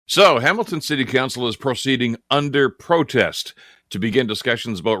So, Hamilton City Council is proceeding under protest to begin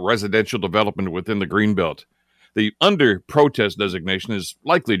discussions about residential development within the Greenbelt. The under protest designation is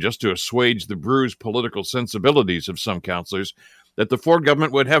likely just to assuage the bruised political sensibilities of some councillors that the Ford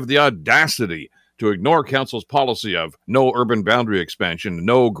government would have the audacity to ignore council's policy of no urban boundary expansion,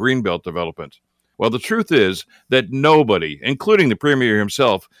 no Greenbelt development. Well, the truth is that nobody, including the Premier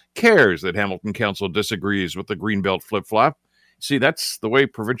himself, cares that Hamilton Council disagrees with the Greenbelt flip-flop. See, that's the way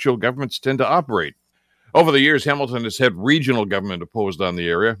provincial governments tend to operate. Over the years, Hamilton has had regional government opposed on the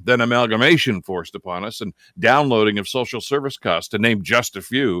area, then amalgamation forced upon us, and downloading of social service costs, to name just a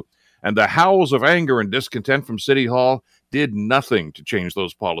few. And the howls of anger and discontent from City Hall did nothing to change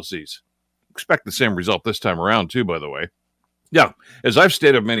those policies. Expect the same result this time around, too, by the way. Yeah, as I've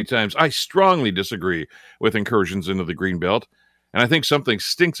stated many times, I strongly disagree with incursions into the Greenbelt, and I think something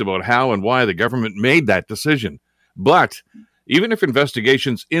stinks about how and why the government made that decision. But even if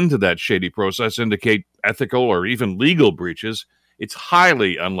investigations into that shady process indicate ethical or even legal breaches, it's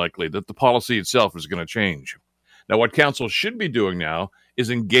highly unlikely that the policy itself is going to change. Now, what council should be doing now is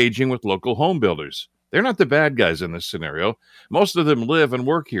engaging with local home builders. They're not the bad guys in this scenario. Most of them live and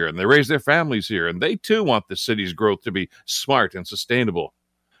work here, and they raise their families here, and they too want the city's growth to be smart and sustainable.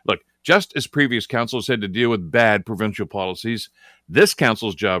 Look, just as previous councils had to deal with bad provincial policies, this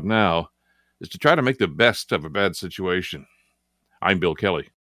council's job now is to try to make the best of a bad situation. I'm Bill Kelly.